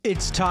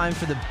It's time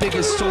for the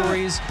biggest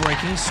stories,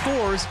 breaking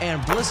scores,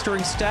 and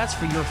blistering stats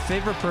for your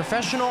favorite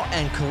professional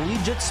and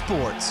collegiate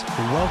sports.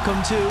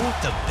 Welcome to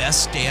the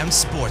Best Damn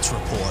Sports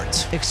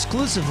Report,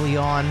 exclusively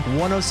on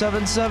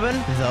 107.7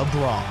 The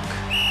Bronc.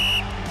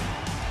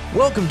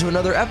 Welcome to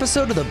another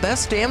episode of the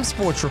Best Damn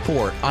Sports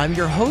Report. I'm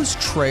your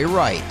host, Trey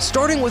Wright.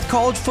 Starting with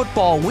college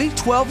football, Week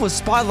 12 was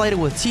spotlighted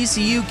with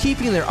TCU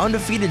keeping their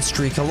undefeated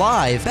streak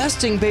alive,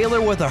 besting Baylor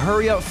with a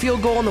hurry-up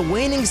field goal in the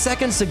waning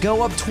seconds to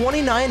go up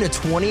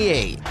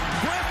 29-28.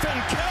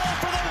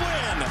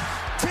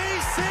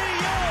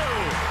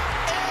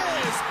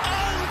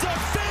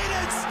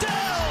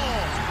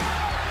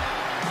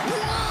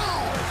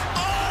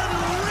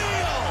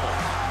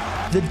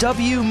 The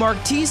W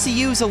marked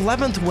TCU's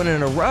 11th win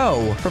in a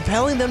row,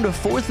 propelling them to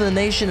 4th in the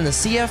nation in the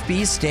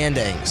CFB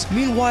standings.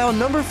 Meanwhile,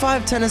 number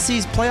 5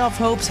 Tennessee's playoff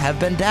hopes have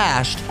been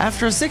dashed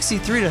after a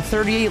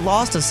 63-38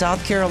 loss to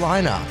South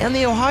Carolina, and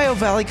the Ohio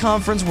Valley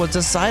Conference was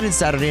decided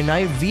Saturday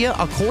night via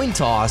a coin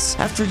toss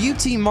after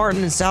UT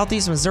Martin and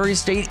Southeast Missouri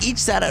State each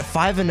sat at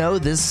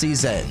 5-0 this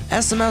season.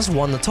 SMS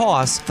won the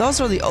toss, thus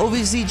are the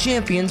OVC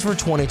champions for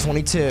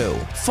 2022.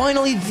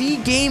 Finally, the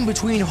game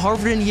between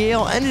Harvard and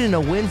Yale ended in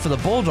a win for the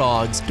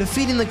Bulldogs,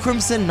 defeating the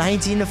Crimson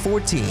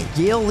 19-14.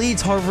 Yale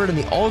leads Harvard in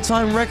the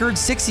all-time record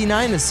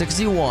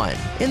 69-61.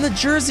 In the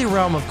Jersey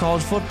realm of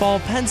college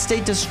football, Penn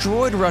State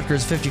destroyed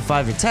Rutgers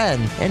 55-10,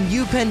 and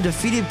UPenn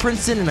defeated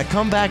Princeton in a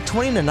comeback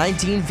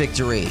 20-19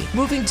 victory.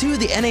 Moving to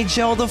the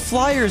NHL, the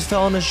Flyers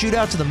fell in a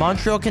shootout to the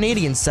Montreal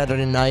Canadiens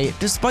Saturday night,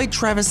 despite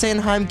Travis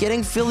Sanheim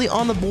getting Philly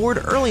on the board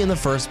early in the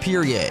first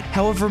period.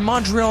 However,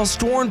 Montreal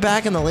stormed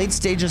back in the late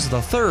stages of the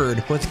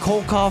third, with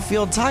Cole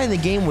Caulfield tying the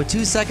game with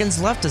 2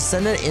 seconds left to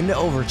send it into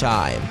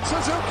overtime.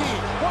 Suzuki,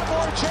 one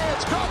more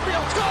chance,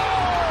 Caulfield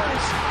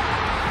scores!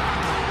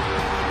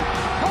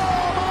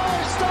 Oh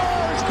my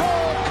stars,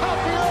 Cole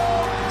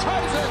Caulfield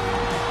ties it!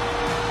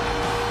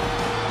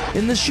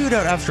 In the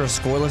shootout after a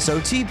scoreless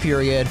OT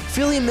period,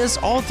 Philly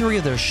missed all 3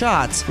 of their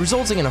shots,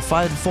 resulting in a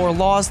 5-4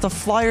 loss, the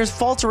Flyers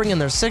faltering in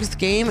their 6th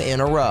game in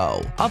a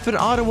row. Up in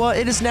Ottawa,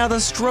 it is now the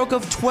stroke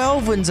of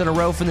 12 wins in a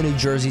row for the New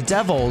Jersey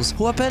Devils,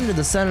 who upended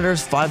the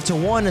Senators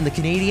 5-1 in the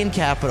Canadian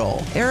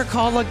capital. Eric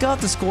Haula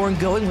got the scoring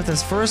going with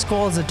his first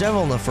goal as a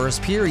Devil in the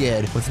first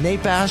period, with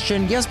Nate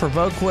Bastian, Jesper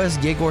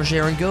Boquist, Yegor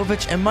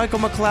Sharangovich, and Michael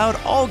McLeod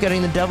all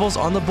getting the Devils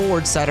on the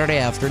board Saturday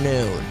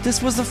afternoon.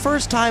 This was the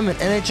first time in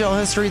NHL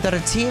history that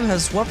a team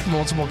has swept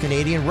multiple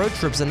Canadian road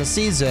trips in a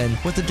season,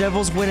 with the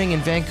Devils winning in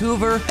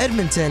Vancouver,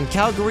 Edmonton,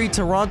 Calgary,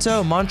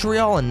 Toronto,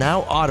 Montreal, and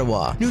now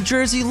Ottawa. New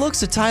Jersey looks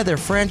to tie their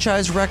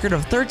franchise record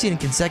of 13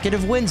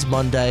 consecutive wins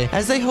Monday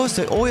as they host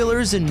the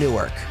Oilers in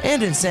Newark.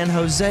 And in San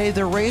Jose,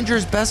 the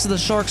Rangers bested the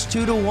Sharks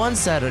 2-1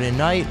 Saturday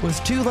night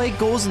with 2 late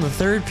goals in the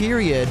third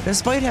period,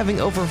 despite having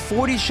over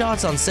 40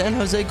 shots on San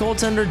Jose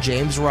goaltender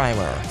James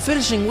Reimer.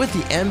 Finishing with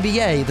the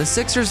NBA, the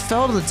Sixers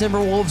fell to the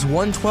Timberwolves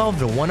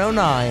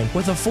 112-109,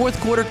 with a fourth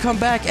quarter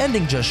comeback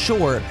ending just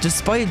short,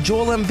 despite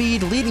Joel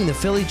Embiid leading the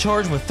Philly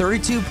Charge with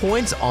 32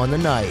 points on the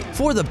night.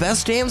 For the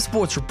Best Damn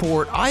Sports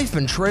Report, I've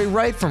been Trey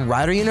Wright from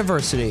Rider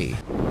University.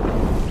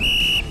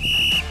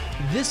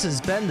 This has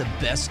been the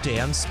Best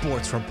Damn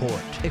Sports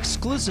Report,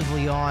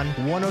 exclusively on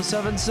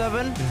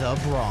 107.7 The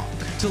Bronc.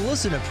 To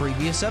listen to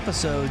previous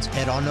episodes,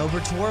 head on over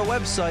to our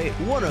website,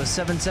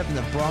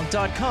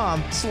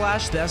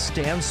 1077thebronc.com/Best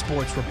Damn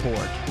Sports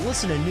Report.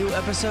 Listen to new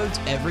episodes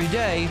every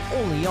day,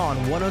 only on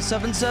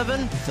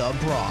 107.7 The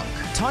Bronc.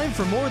 Time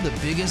for more of the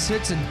biggest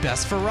hits and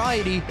best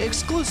variety,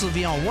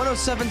 exclusively on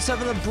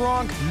 107.7 The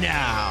Bronc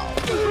now.